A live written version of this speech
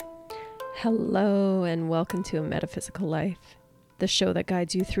Hello and welcome to A Metaphysical Life, the show that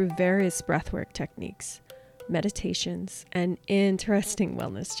guides you through various breathwork techniques, meditations, and interesting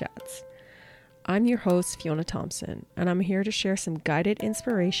wellness chats. I'm your host, Fiona Thompson, and I'm here to share some guided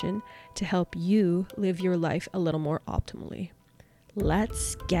inspiration to help you live your life a little more optimally.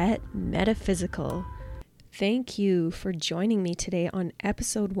 Let's get metaphysical. Thank you for joining me today on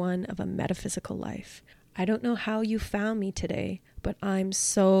episode 1 of A Metaphysical Life. I don't know how you found me today, but I'm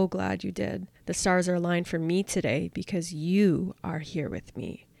so glad you did. The stars are aligned for me today because you are here with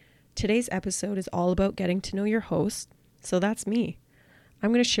me. Today's episode is all about getting to know your host, so that's me.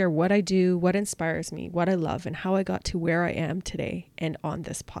 I'm going to share what I do, what inspires me, what I love, and how I got to where I am today and on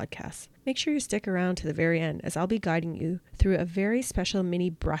this podcast. Make sure you stick around to the very end as I'll be guiding you through a very special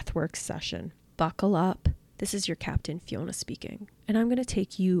mini breathwork session. Buckle up. This is your Captain Fiona speaking, and I'm going to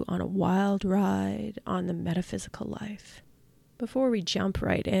take you on a wild ride on the metaphysical life. Before we jump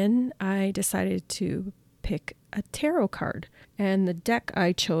right in, I decided to pick a tarot card, and the deck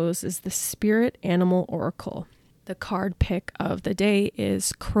I chose is the Spirit Animal Oracle. The card pick of the day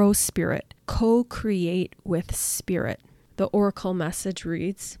is Crow Spirit, co-create with spirit. The oracle message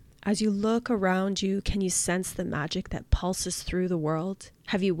reads, as you look around you, can you sense the magic that pulses through the world?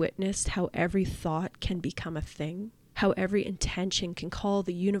 Have you witnessed how every thought can become a thing? How every intention can call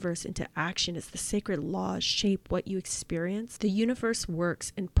the universe into action as the sacred laws shape what you experience? The universe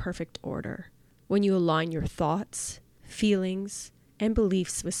works in perfect order. When you align your thoughts, feelings, and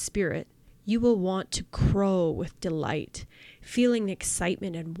beliefs with spirit, you will want to crow with delight, feeling the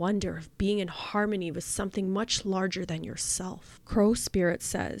excitement and wonder of being in harmony with something much larger than yourself. Crow Spirit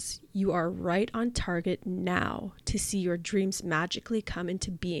says you are right on target now to see your dreams magically come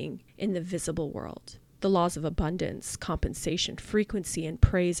into being in the visible world. The laws of abundance, compensation, frequency, and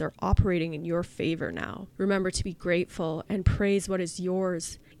praise are operating in your favor now. Remember to be grateful and praise what is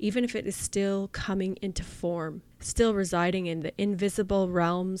yours, even if it is still coming into form, still residing in the invisible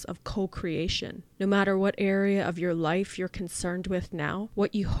realms of co-creation. No matter what area of your life you're concerned with now,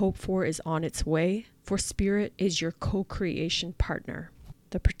 what you hope for is on its way, for Spirit is your co-creation partner.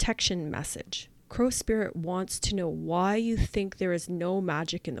 The protection message. Crow Spirit wants to know why you think there is no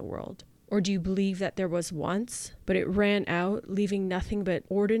magic in the world. Or do you believe that there was once, but it ran out, leaving nothing but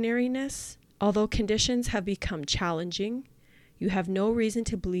ordinariness? Although conditions have become challenging, you have no reason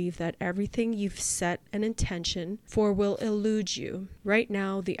to believe that everything you've set an intention for will elude you. Right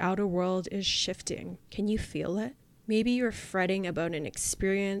now, the outer world is shifting. Can you feel it? Maybe you're fretting about an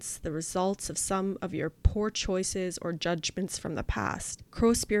experience, the results of some of your poor choices or judgments from the past.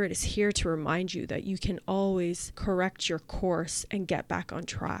 Crow Spirit is here to remind you that you can always correct your course and get back on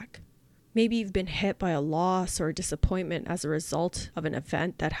track. Maybe you've been hit by a loss or a disappointment as a result of an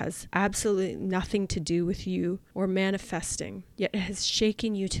event that has absolutely nothing to do with you or manifesting, yet it has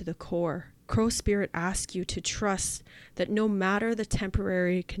shaken you to the core. Crow Spirit asks you to trust that no matter the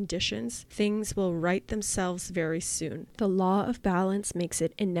temporary conditions, things will right themselves very soon. The law of balance makes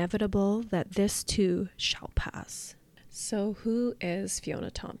it inevitable that this too shall pass. So who is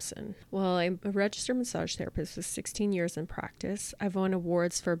Fiona Thompson? Well, I'm a registered massage therapist with 16 years in practice. I've won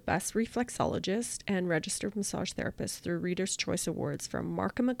awards for Best Reflexologist and Registered Massage Therapist through Reader's Choice Awards from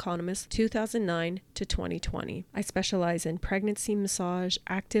Markham Economist 2009 to 2020. I specialize in pregnancy massage,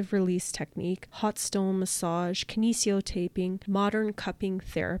 active release technique, hot stone massage, kinesiotaping, modern cupping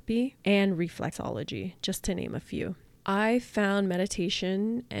therapy, and reflexology, just to name a few. I found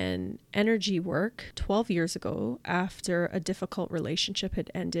meditation and energy work 12 years ago after a difficult relationship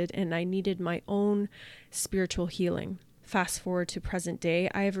had ended and I needed my own spiritual healing. Fast forward to present day,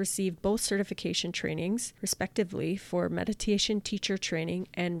 I have received both certification trainings, respectively, for meditation teacher training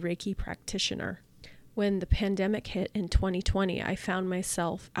and Reiki practitioner. When the pandemic hit in 2020, I found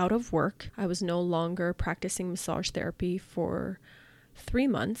myself out of work. I was no longer practicing massage therapy for 3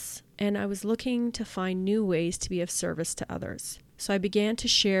 months, and I was looking to find new ways to be of service to others. So I began to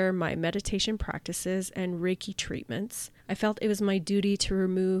share my meditation practices and Reiki treatments. I felt it was my duty to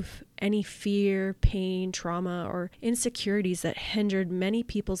remove any fear, pain, trauma, or insecurities that hindered many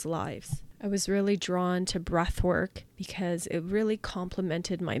people's lives. I was really drawn to breath work because it really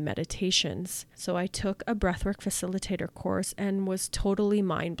complemented my meditations. So I took a breathwork facilitator course and was totally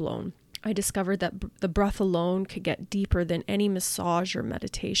mind blown. I discovered that the breath alone could get deeper than any massage or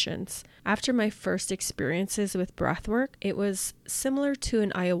meditations. After my first experiences with breathwork, it was similar to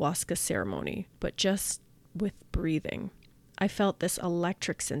an ayahuasca ceremony, but just with breathing. I felt this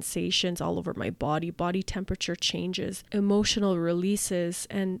electric sensations all over my body temperature changes, emotional releases,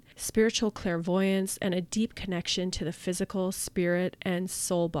 and spiritual clairvoyance, and a deep connection to the physical, spirit, and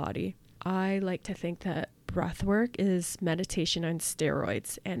soul body. I like to think that breath work is meditation on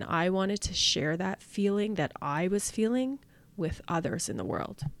steroids, and I wanted to share that feeling that I was feeling with others in the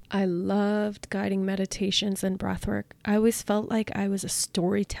world. I loved guiding meditations and breathwork. I always felt like I was a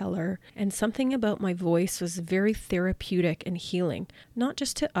storyteller, and something about my voice was very therapeutic and healing, not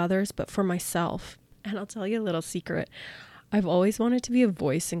just to others, but for myself. And I'll tell you a little secret. I've always wanted to be a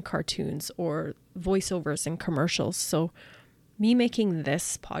voice in cartoons or voiceovers in commercials. So me making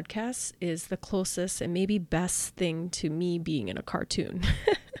this podcast is the closest and maybe best thing to me being in a cartoon.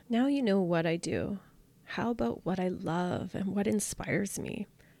 Now you know what I do. How about what I love and what inspires me?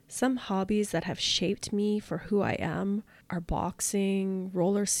 Some hobbies that have shaped me for who I am are boxing,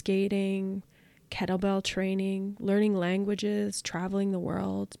 roller skating, kettlebell training, learning languages, traveling the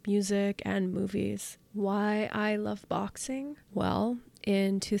world, music, and movies. Why I love boxing? Well,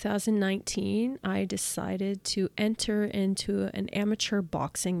 in 2019, I decided to enter into an amateur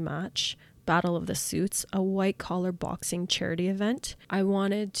boxing match, Battle of the Suits, a white-collar boxing charity event. I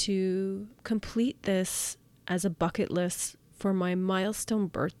wanted to complete this as a bucket list for my milestone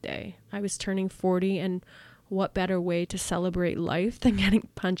birthday. I was turning 40, and what better way to celebrate life than getting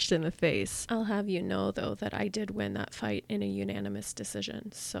punched in the face? I'll have you know, though, that I did win that fight in a unanimous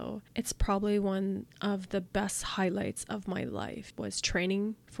decision. So it's probably one of the best highlights of my life, was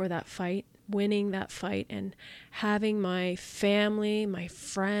training for that fight, winning that fight, and having my family, my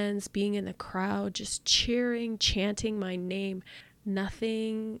friends being in the crowd, just cheering, chanting my name.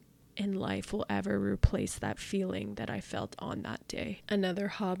 Nothing in life will ever replace that feeling that I felt on that day. Another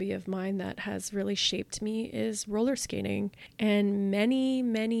hobby of mine that has really shaped me is roller skating. And many,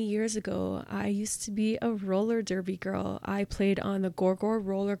 many years ago, I used to be a roller derby girl. I played on the Gorgor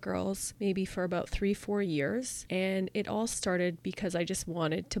Roller Girls maybe for about 3-4 years. And it all started because I just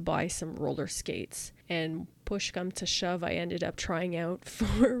wanted to buy some roller skates. And push come to shove, I ended up trying out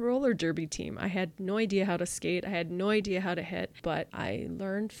for a roller derby team. I had no idea how to skate. I had no idea how to hit, but I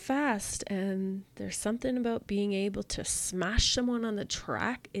learned fast. And there's something about being able to smash someone on the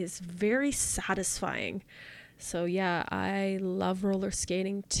track is very satisfying. So yeah, I love roller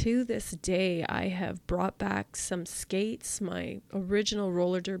skating. To this day, I have brought back some skates, my original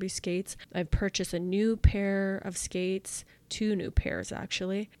roller derby skates. I've purchased a new pair of skates, 2 new pairs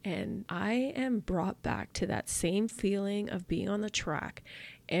actually, and I am brought back to that same feeling of being on the track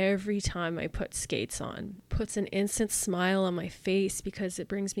every time I put skates on. Puts an instant smile on my face because it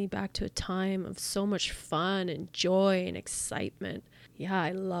brings me back to a time of so much fun and joy and excitement. Yeah,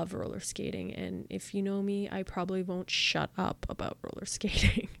 I love roller skating, and if you know me, I probably won't shut up about roller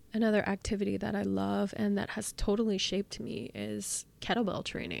skating. Another activity that I love and that has totally shaped me is kettlebell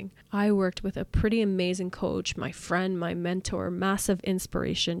training. I worked with a pretty amazing coach, my friend, my mentor, massive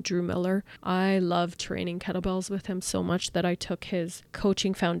inspiration, Drew Miller. I love training kettlebells with him so much that I took his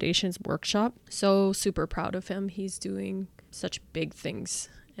Coaching Foundations workshop. So super proud of him. He's doing such big things.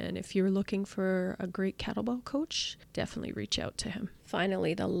 And if you're looking for a great kettlebell coach, definitely reach out to him.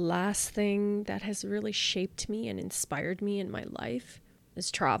 Finally, the last thing that has really shaped me and inspired me in my life is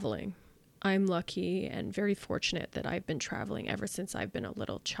traveling. I'm lucky and very fortunate that I've been traveling ever since I've been a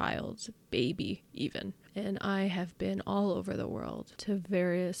little child, baby even. And I have been all over the world to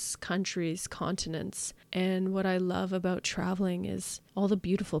various countries, continents. And what I love about traveling is all the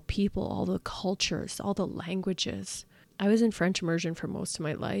beautiful people, all the cultures, all the languages. I was in French immersion for most of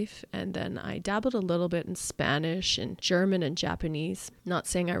my life, and then I dabbled a little bit in Spanish and German and Japanese. Not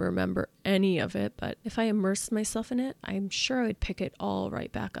saying I remember any of it, but if I immersed myself in it, I'm sure I'd pick it all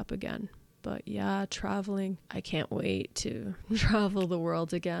right back up again. But yeah, traveling, I can't wait to travel the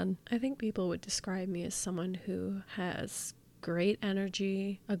world again. I think people would describe me as someone who has great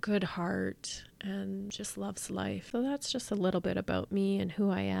energy, a good heart, and just loves life. So that's just a little bit about me and who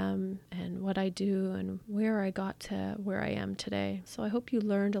I am and what I do and where I got to where I am today. So I hope you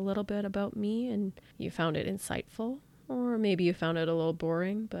learned a little bit about me and you found it insightful, or maybe you found it a little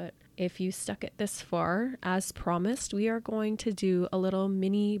boring, but if you stuck it this far, as promised, we are going to do a little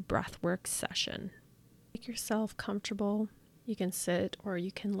mini breathwork session. Make yourself comfortable. You can sit or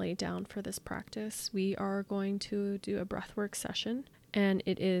you can lay down for this practice. We are going to do a breathwork session, and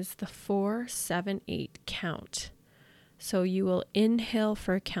it is the 4-7-8 count. So you will inhale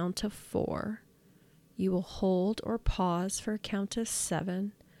for a count of 4. You will hold or pause for a count of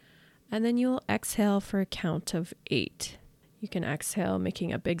 7, and then you will exhale for a count of 8. You can exhale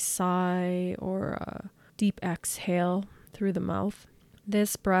making a big sigh or a deep exhale through the mouth.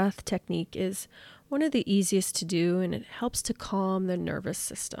 This breath technique is one of the easiest to do, and it helps to calm the nervous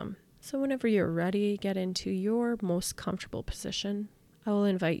system. So whenever you're ready, get into your most comfortable position. I will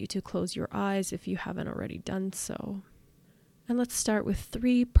invite you to close your eyes if you haven't already done so. And let's start with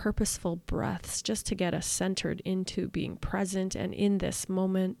 3 purposeful breaths just to get us centered into being present and in this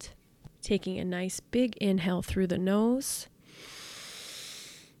moment. Taking a nice big inhale through the nose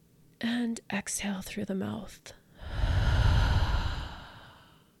and exhale through the mouth.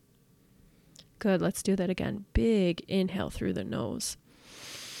 Good, let's do that again. Big inhale through the nose.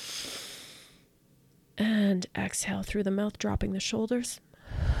 And exhale through the mouth, dropping the shoulders.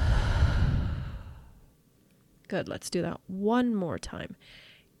 Good, let's do that one more time.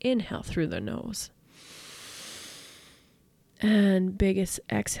 Inhale through the nose. And biggest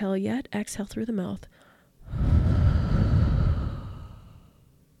exhale yet, exhale through the mouth.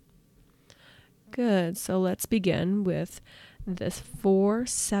 Good, so let's begin with this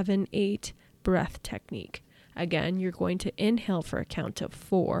 4-7-8 breath technique. Again, you're going to inhale for a count of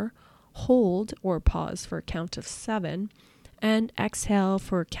 4, hold or pause for a count of 7, and exhale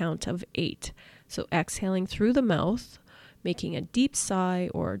for a count of 8. So exhaling through the mouth, making a deep sigh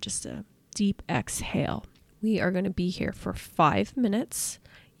or just a deep exhale. We are going to be here for 5 minutes.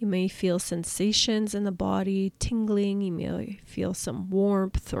 You may feel sensations in the body, tingling. You may feel some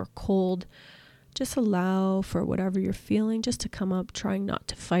warmth or cold. Just allow for whatever you're feeling just to come up, trying not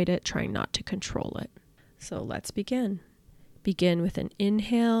to fight it, trying not to control it. So let's begin. Begin with an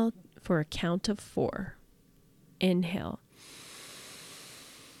inhale for a count of 4. Inhale.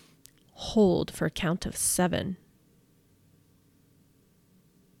 Hold for a count of 7.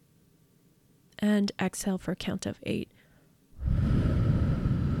 And exhale for a count of 8.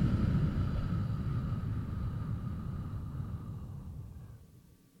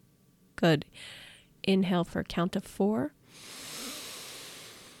 Good. Inhale for a count of 4.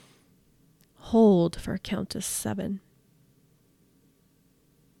 Hold for a count of 7.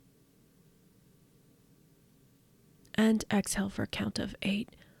 And exhale for a count of 8.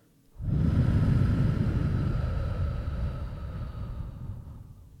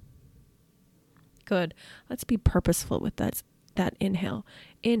 Good. Let's be purposeful with that inhale.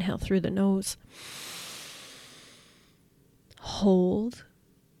 Inhale through the nose. Hold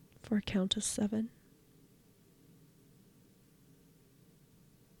for a count of 7.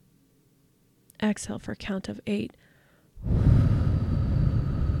 Exhale for a count of 8.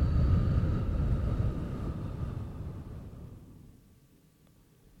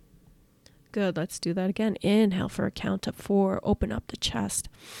 Good. Let's do that again. Inhale for a count of 4. Open up the chest.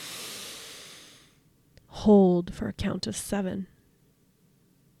 Hold for a count of 7.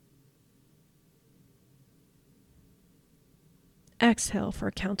 Exhale for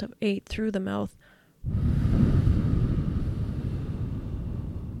a count of 8 through the mouth.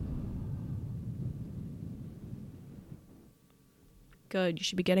 Good. You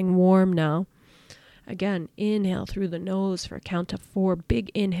should be getting warm now. Again, inhale through the nose for a count of 4.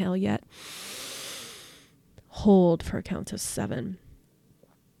 Big inhale yet. Hold for a count of 7.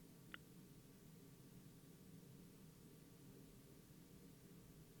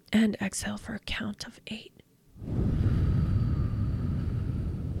 And exhale for a count of 8.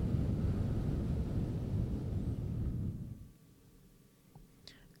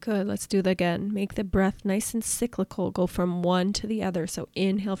 Good. Let's do that again. Make the breath nice and cyclical. Go from one to the other. So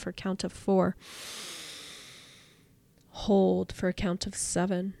inhale for a count of 4. Hold for a count of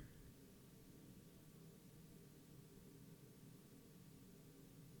 7.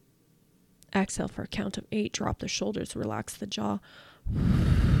 Exhale for a count of 8. Drop the shoulders. Relax the jaw.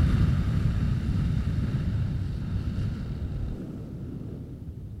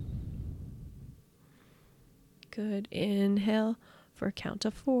 Good. Inhale for a count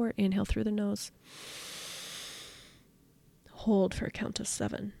of 4. Inhale through the nose. Hold for a count of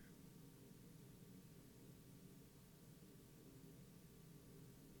 7.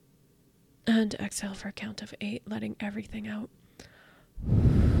 And exhale for a count of 8, letting everything out.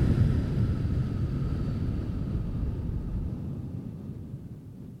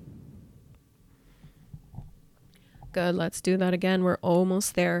 Good. Let's do that again. We're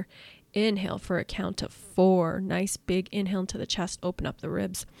almost there. Inhale for a count of 4. Nice big inhale into the chest. Open up the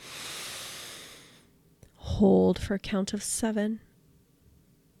ribs. Hold for a count of 7.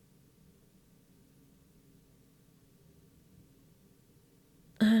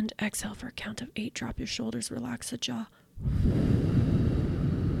 And exhale for a count of 8. Drop your shoulders. Relax the jaw.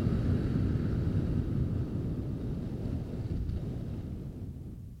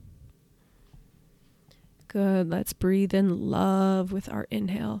 Good. Let's breathe in love with our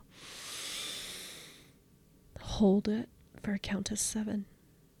inhale. Hold it for a count of 7.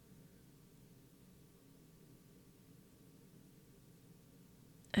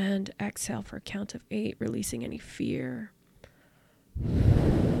 And exhale for a count of 8, releasing any fear.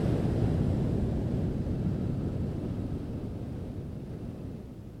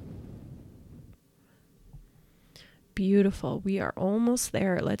 Beautiful. We are almost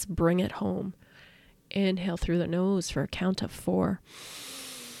there. Let's bring it home. Inhale through the nose for a count of 4.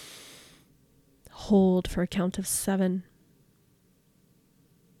 Hold for a count of 7.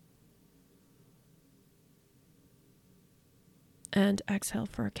 And exhale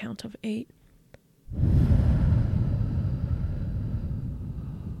for a count of 8.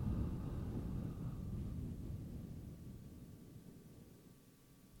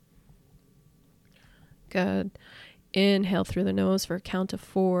 Good. Inhale through the nose for a count of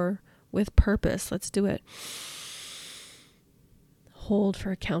 4 with purpose. Let's do it. Hold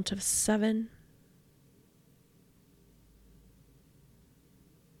for a count of 7.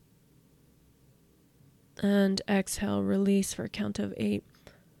 And exhale, release for a count of 8.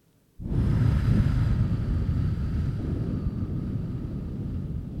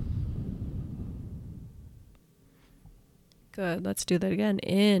 Good. Let's do that again.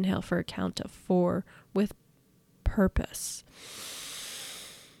 Inhale for a count of 4 with purpose.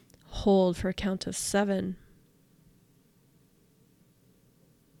 Hold for a count of 7.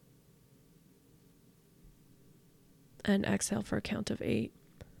 And exhale for a count of 8.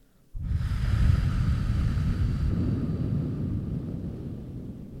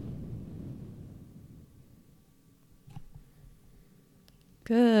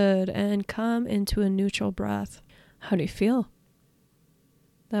 Good. And come into a neutral breath. How do you feel?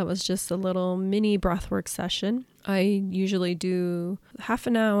 That was just a little mini breathwork session. I usually do half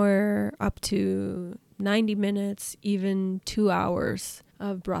an hour up to 90 minutes, even 2 hours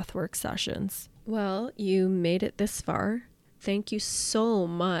of breathwork sessions. Well, you made it this far. Thank you so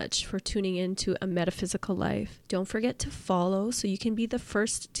much for tuning into A Metaphysical Life. Don't forget to follow so you can be the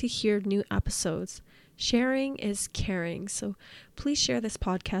first to hear new episodes. Sharing is caring, so please share this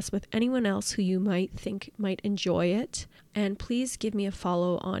podcast with anyone else who you might think might enjoy it. And please give me a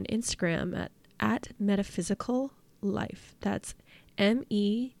follow on Instagram at Metaphysical Life. That's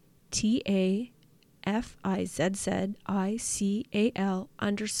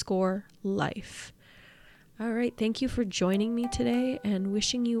METAFIZZICAL_life. All right, thank you for joining me today and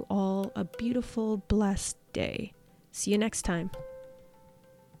wishing you all a beautiful, blessed day. See you next time.